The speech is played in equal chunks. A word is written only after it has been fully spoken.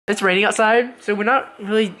It's raining outside, so we're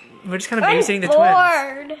just kind of babysitting the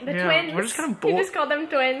twins. The twins. We're just kind of bored. You just called them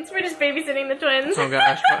twins. We're just babysitting the twins. Oh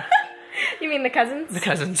gosh. You mean the cousins? The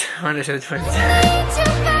cousins. I understand the twins.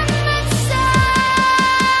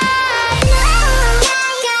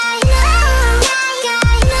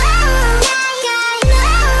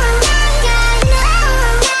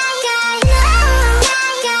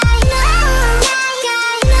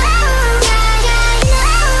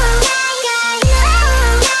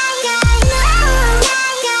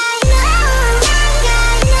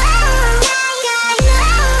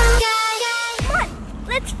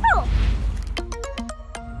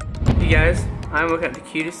 Guys, I'm looking at the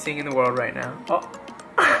cutest thing in the world right now. Oh,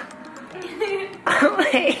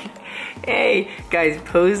 hey, guys,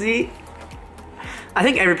 Posey. I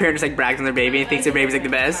think every parent just like brags on their baby and thinks their baby's like the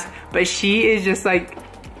best, but she is just like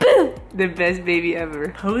the best baby ever.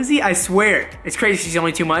 Posey, I swear, it's crazy. She's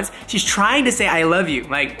only 2 months. She's trying to say "I love you,"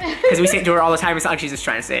 like, because we say it to her all the time. It's not like she's just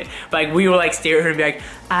trying to say it, but like we will like stare at her and be like,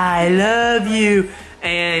 "I love you,"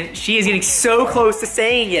 and she is getting so close to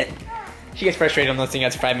saying it. She gets frustrated on those things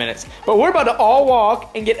after 5 minutes. But we're about to all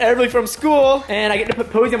walk and get early from school. And I get to put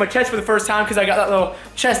Posey on my chest for the first time because I got that little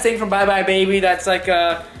chest thing from Bye Bye Baby. That's like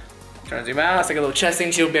a, trying to zoom out, it's like a little chest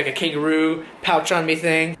thing. She'll be like a kangaroo pouch on me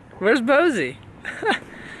thing. Where's Posey?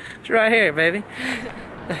 She's right here, baby.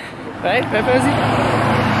 Right Posey?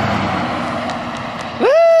 Woo!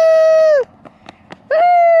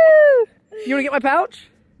 Woo! You wanna get my pouch?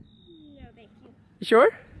 No, thank you. You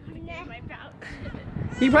sure? My pouch.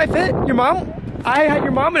 You can probably fit your mom. I had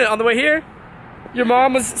your mom in it on the way here. Your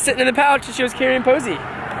mom was sitting in the pouch and she was carrying Posey. Yeah,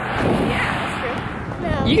 that's true.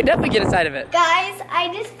 No. You can definitely get inside of it. Guys,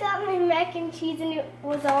 I just got my mac and cheese and it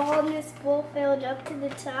was all in this bowl filled up to the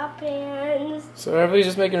top and... So everybody's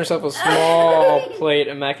just making herself a small plate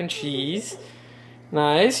of mac and cheese.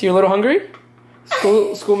 Nice. You a little hungry?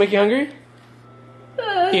 School make you hungry? You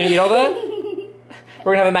gonna eat all that?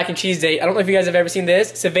 We're gonna have a mac and cheese date. I don't know if you guys have ever seen this.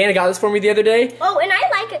 Savannah got this for me the other day. Oh, and I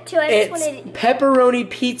like it too. I just wanted It's pepperoni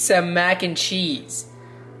pizza mac and cheese.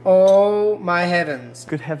 Oh my heavens.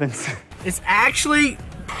 Good heavens. It's actually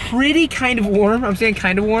pretty kind of warm. I'm saying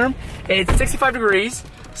kind of warm. It's 65 degrees.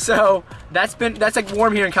 So that's like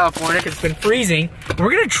warm here in California because it's been freezing. We're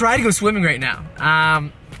gonna try to go swimming right now.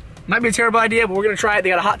 Might be a terrible idea, but we're gonna try it. They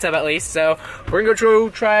got a hot tub at least, so we're gonna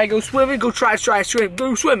go swimming, go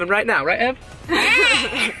swimming right now, right, Ev?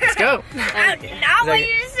 Let's go. not what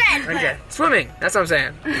you said. Okay. Swimming, that's what I'm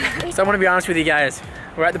saying. So I wanna be honest with you guys.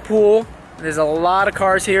 We're at the pool. There's a lot of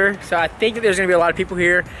cars here, so I think that there's gonna be a lot of people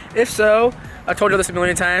here. If so, I've told you this a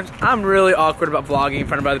million times, I'm really awkward about vlogging in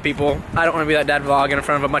front of other people. I don't wanna be that dad vlogging in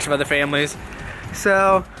front of a bunch of other families.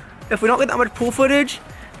 So if we don't get that much pool footage,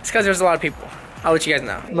 it's because there's a lot of people. I'll let you guys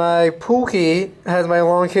know. My Pookie has my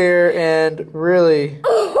long hair and really...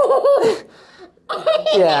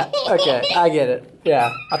 Yeah, okay, I get it.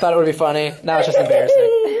 Yeah, I thought it would be funny. Now it's just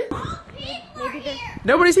embarrassing.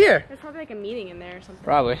 Nobody's here. There's probably like a meeting in there or something.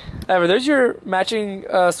 Probably. Ever, there's your matching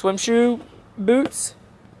swim shoe boots.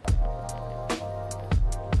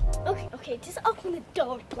 Okay, just open the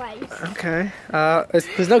door, please. Okay.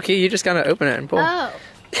 There's no key. You just gotta open it and pull. Oh.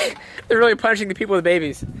 They're really punishing the people with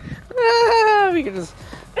babies. We can just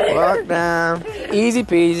walk down. Easy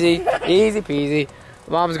peasy. Easy peasy.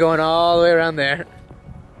 Mom's going all the way around there.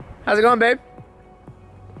 How's it going, babe?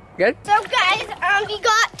 Good? So guys, we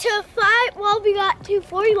got to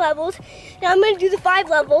 40 levels. Now I'm gonna do the 5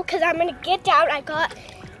 level because I'm gonna get down. I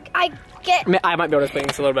might be able to explain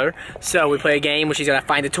this a little better. So we play a game where she's gotta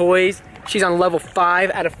find the toys. She's on level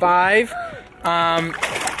 5 out of 5.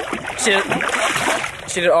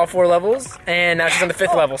 She did all 4 levels, and now she's on the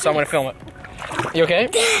 5th level, so I'm gonna film it. You okay?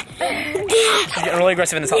 She's getting really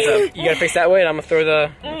aggressive in this hot tub. You gotta face that way, and I'm gonna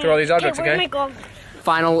throw all these objects, okay?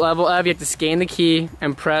 Final level of, you have to scan the key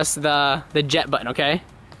and press the jet button, okay?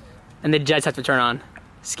 And the jets have to turn on.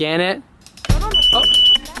 Scan it.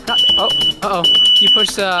 Uh-oh. You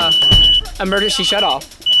push emergency shut off.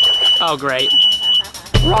 Oh, great.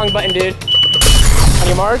 Wrong button, dude. On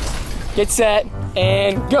your marks, get set,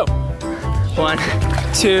 and go. 1,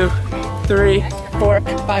 2, 3, 4,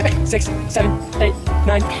 5, 6, 7, 8,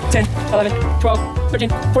 9, 10, 11, 12, 13,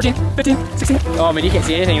 14, 15, 16. Oh man, you can't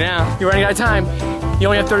see anything now. You're running out of time. You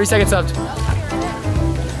only have 30 seconds left.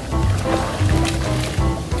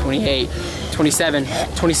 28, 27,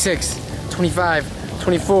 26, 25,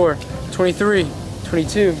 24, 23,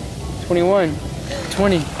 22, 21,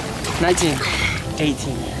 20, 19,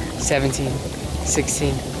 18, 17,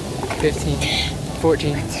 16, 15,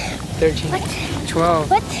 14, 13,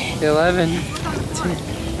 12, 11, 10,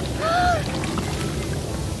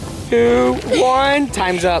 2, 1,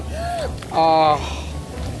 time's up. Oh,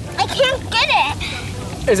 can't get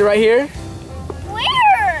it. Is it right here?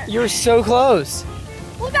 Where? You were so close.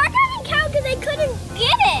 Well, that doesn't count because I couldn't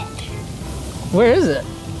get it. Where is it?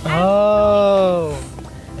 Oh.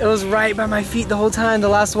 It was right by my feet the whole time, the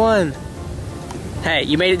last one. Hey,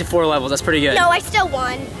 you made it to 4 levels. That's pretty good. No, I still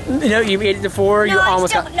won. No, you made it to 4. No, You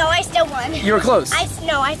almost got... No, I still won. You were close. I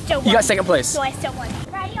still won. You got 2nd place. No, I still won.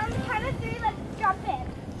 Ready, on the count of 3, let's jump in.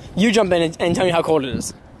 You jump in and tell me how cold it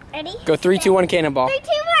is. Ready? Go 3, 2, 1, cannonball. 3, 2,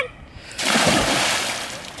 1.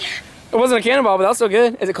 It wasn't a cannonball, but that's still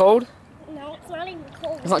good. Is it cold? No, it's not even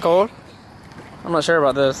cold. It's not cold? I'm not sure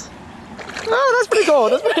about this. Oh, that's pretty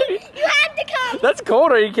cold. That's pretty... You had to come. That's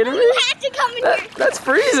cold. Are you kidding me? You had to come in here. That's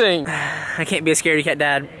freezing. I can't be a scaredy cat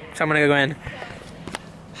dad, so I'm gonna go in.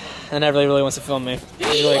 And Ev really wants to film me. I'm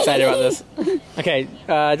really excited about this. Okay,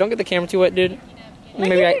 don't get the camera too wet, dude.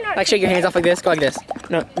 Maybe like shake your hands off like this. Go like this.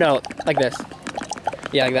 No, like this.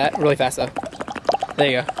 Yeah, like that. Really fast though. There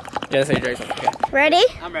you go. Yeah, that's how you raise it. Okay. Ready?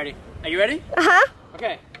 I'm ready. Are you ready? Uh-huh.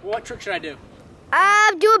 Okay. What trick should I do?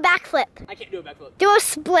 Do a backflip. I can't do a backflip. Do a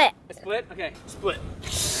split. A split? Okay. Split.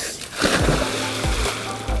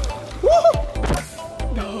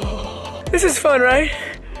 This is fun, right?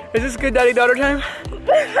 Is this good daddy-daughter time?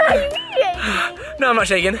 No, I'm not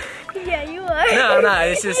shaking. Yeah, you are. No, I'm not.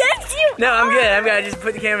 It's just... Yes, you No, I'm good. I'm gonna just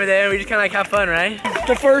put the camera there and we just kind of like have fun, right?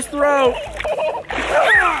 The first throw.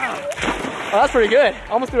 Oh, that's pretty good.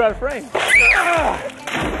 Almost threw out of frame.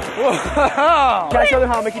 Whoa. Can I show them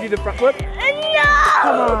how I make you do the front flip? No.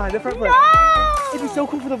 Come on, the front flip. No. It'd be so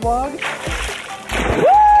cool for the vlog.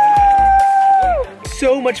 Woo!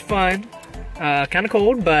 So much fun. Kind of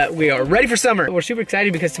cold, but we are ready for summer. We're super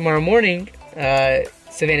excited because tomorrow morning,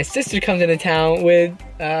 Savannah's sister comes into town with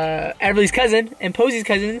Everly's cousin and Posey's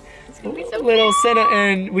cousin, little Senna,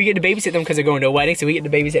 and we get to babysit them because they're going to a wedding, so we get to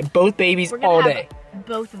babysit both babies all day.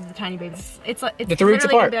 Both of the tiny babies. It's like the 3 weeks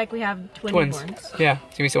apart. Be like we have Twins. newborns. Yeah,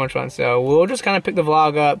 it's gonna be so much fun. So we'll just kind of pick the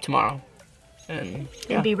vlog up tomorrow, and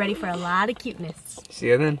yeah. And be ready for a lot of cuteness. See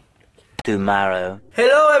you then. Tomorrow.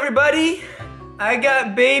 Hello, everybody. I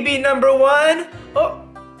got baby number 1. Oh,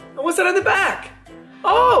 what's that on the back?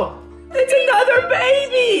 Oh, it's another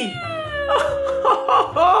baby.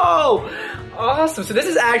 Oh, awesome. So this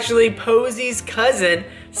is actually Posey's cousin,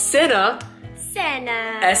 Senna.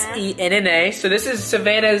 S-E-N-N-A. So this is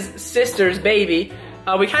Savannah's sister's baby.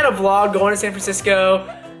 We kind of vlogged going to San Francisco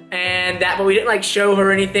and that, but we didn't like show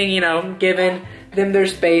her anything, you know, giving them their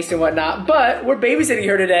space and whatnot. But we're babysitting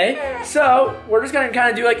her today. So we're just gonna kind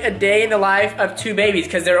of do like a day in the life of 2 babies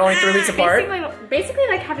because they're only 3 weeks apart. Basically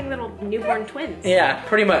like having little newborn twins. Yeah,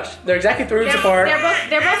 pretty much. They're exactly 3 weeks apart.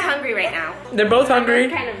 They're both hungry right now. They're both hungry.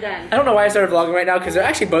 They're kind of done. I don't know why I started vlogging right now because they're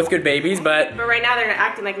actually both good babies, but right now they're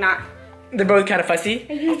acting like not. They're both kind of fussy.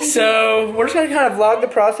 So we're just gonna kind of vlog the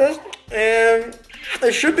process and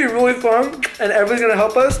it should be really fun and everybody's gonna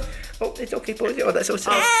help us. Oh, it's okay, Posey. Oh, that's so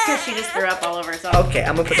sad. Oh, because she just threw up all over herself. Okay,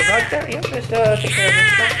 I'm gonna put the vlog down. Yep, just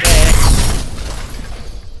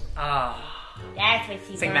Ah. That's what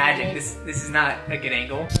she's It's like magic. This is not a good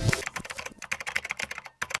angle.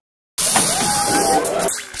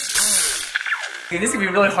 Okay, this could be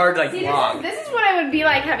really hard to like vlog. This is what it would be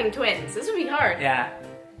like having twins. This would be hard. Yeah.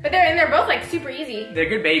 But they're both like super easy. They're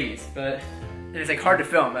good babies, but it's like hard to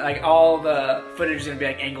film. But like all the footage is gonna be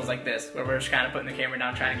like angles like this, where we're just kind of putting the camera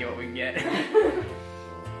down, trying to get what we can get.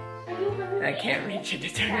 I can't reach it to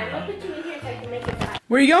turn it on.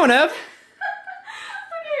 Where are you going, Ev?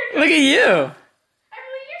 Look at you. You're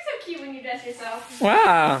so cute when you dress yourself.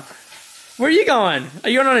 Wow. Where are you going? Are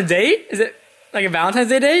you going on a date? Is it like a Valentine's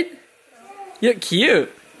Day date? You look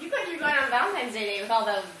cute. You look like you're going on Valentine's Day with all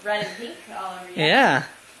the red and pink all over you. Yeah.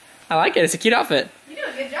 I like it. It's a cute outfit. You do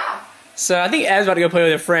a good job. So I think Ev's about to go play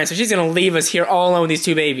with her friends, so she's gonna leave us here all alone with these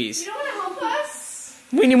 2 babies. You don't want to help us?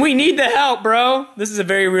 We need the help, bro. This is a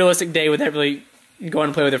very realistic day with Everly going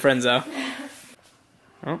to play with her friends, though.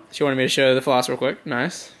 Oh, she wanted me to show the floss real quick.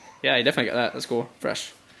 Nice. Yeah, you definitely got that. That's cool.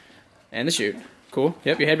 Fresh. And the shoot. Cool.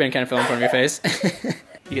 Yep, your headband kind of fell in front of your face.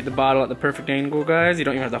 You get the bottle at the perfect angle, guys. You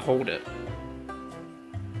don't even have to hold it.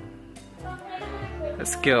 A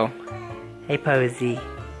skill. Hey, Posey.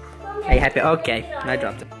 Are you happy? Okay. And I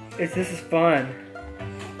dropped it. This is fun.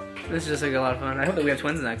 This is just like a lot of fun. I hope that we have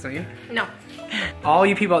twins next, don't you? No. All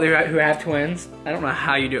you people out there who have twins, I don't know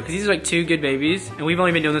how you do it. Because these are like 2 good babies. And we've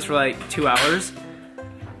only been doing this for like 2 hours.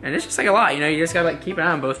 And it's just like a lot, you know? You just gotta like keep an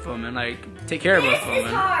eye on both of them and like take care of both of them. This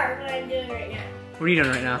is hard what I'm doing right now. What are you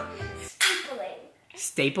doing right now? Stapling.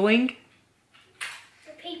 Stapling?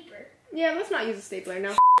 The paper. Yeah, let's not use a stapler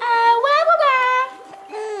now.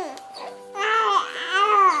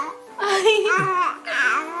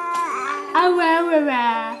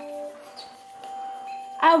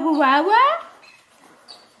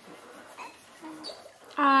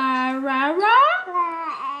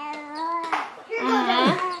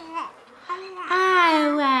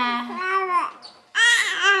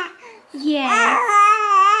 Yeah.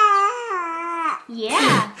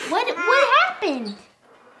 Yeah. What happened?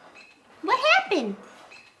 What happened?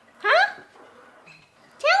 Huh?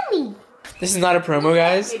 Tell me. This is not a promo,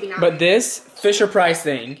 guys, but this Fisher Price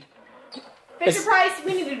thing. Fisher Price,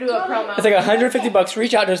 we need to do a promo. It's like $150.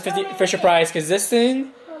 Reach out to Fisher Price, because this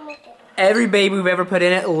thing, every baby we've ever put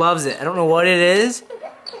in it loves it. I don't know what it is.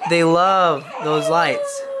 They love those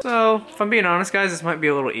lights. So, if I'm being honest, guys, this might be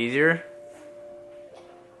a little easier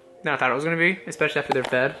than I thought it was going to be, especially after they're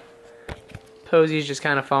fed. Posey's just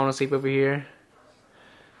kind of falling asleep over here.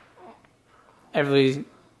 Everybody's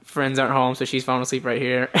friends aren't home, so she's falling asleep right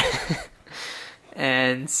here.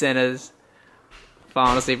 And Senna's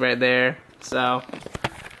falling asleep right there. So,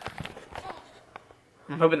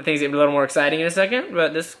 I'm hoping that things get a little more exciting in a second,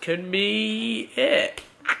 but this could be it.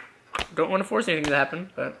 Don't want to force anything to happen,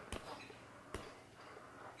 but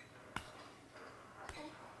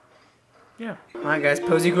yeah. Alright guys,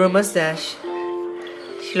 Posey grew a mustache.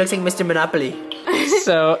 She looks like Mr. Monopoly.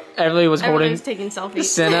 So, Emily was holding taking selfies.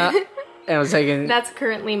 Senna and was taking... That's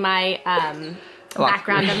currently my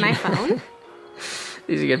background of my phone.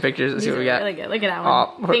 These are good pictures. Let's see what we got. Really good. Look at that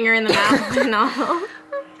one. Finger in the mouth and all.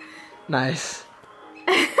 Nice.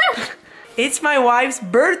 It's my wife's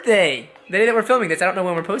birthday. The day that we're filming this. I don't know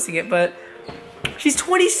when we're posting it, but she's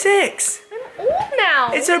 26. I'm old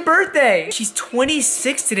now. It's her birthday. She's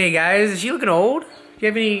 26 today, guys. Is she looking old? Do you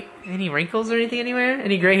have any wrinkles or anything anywhere?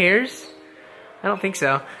 Any gray hairs? I don't think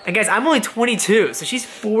so. And guys, I'm only 22, so she's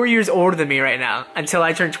 4 years older than me right now until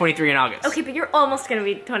I turn 23 in August. Okay, but you're almost gonna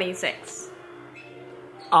be 26.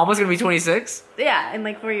 Almost gonna be 26? Yeah, in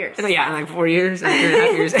like 4 years. Yeah, in like 4 years, and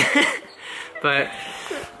 3.5 years. But,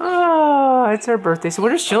 oh, it's her birthday, so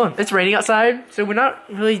we're just chilling. It's raining outside, so we're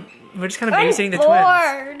just kind of babysitting the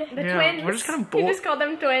twins. The twins? We're just kind of bored. You just called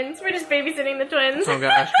them twins. We're just babysitting the twins. Oh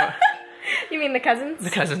gosh. You mean the cousins?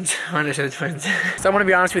 The cousins. I understand the twins. So I want to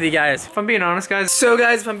be honest with you guys. If I'm being honest, guys. So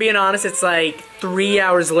guys, if I'm being honest, it's like 3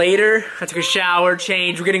 hours later. I took a shower,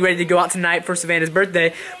 changed. We're getting ready to go out tonight for Savannah's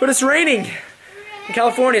birthday, but it's raining. In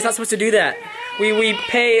California, it's not supposed to do that. We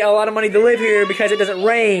pay a lot of money to live here because it doesn't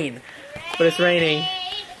rain. But it's raining.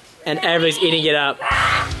 And everybody's eating it up.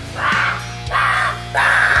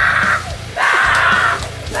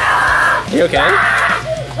 You okay?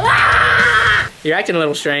 You're acting a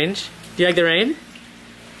little strange. Do you like the rain?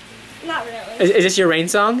 Not really. Is this your rain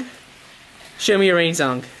song? Show me your rain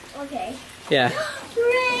song. Okay. Yeah.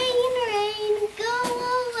 Rain, rain, go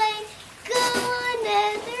away, go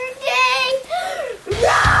another day.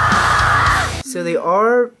 So they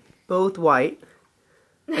are both white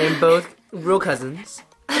and both real cousins.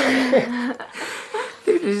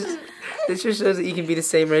 This just shows that you can be the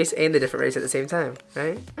same race and the different race at the same time,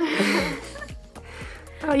 right?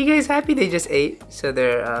 Oh, you guys happy they just ate? So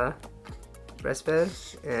they're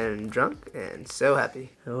breastfed and drunk and so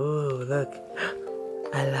happy. Oh, look.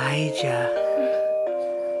 Elijah.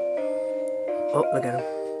 Oh, look at him.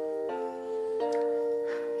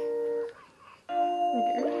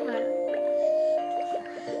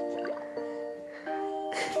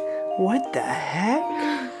 What the heck?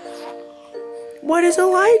 What is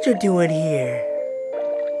Elijah doing here?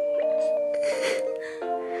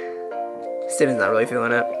 Steven's not really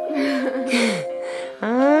feeling it.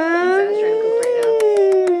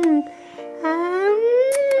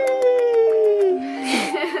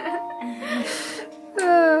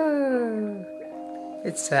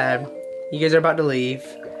 It's sad. You guys are about to leave.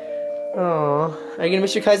 Oh, are you gonna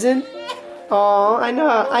miss your cousin? Oh, I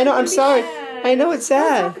know, I'm sorry. I know it's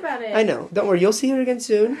sad. Talk about it. I know. Don't worry, you'll see her again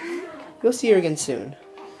soon. You'll see her again soon.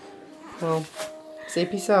 Well, say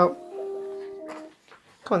peace out.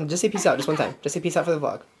 Come on, just say peace out just one time. Just say peace out for the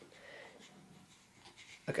vlog.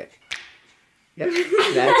 Okay. Yep,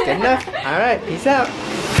 that's good enough. Alright, peace out.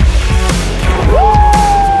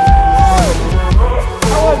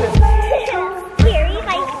 How was it?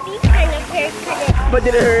 But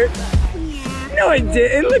did it hurt? Yeah. No, it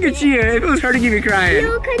didn't. Look at you. If it was hurting, you'd be crying.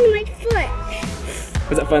 No, because of my foot.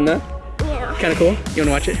 Was that fun though? Yeah. Kind of cool? You want to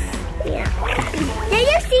watch it? Yeah. Did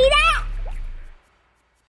you see that?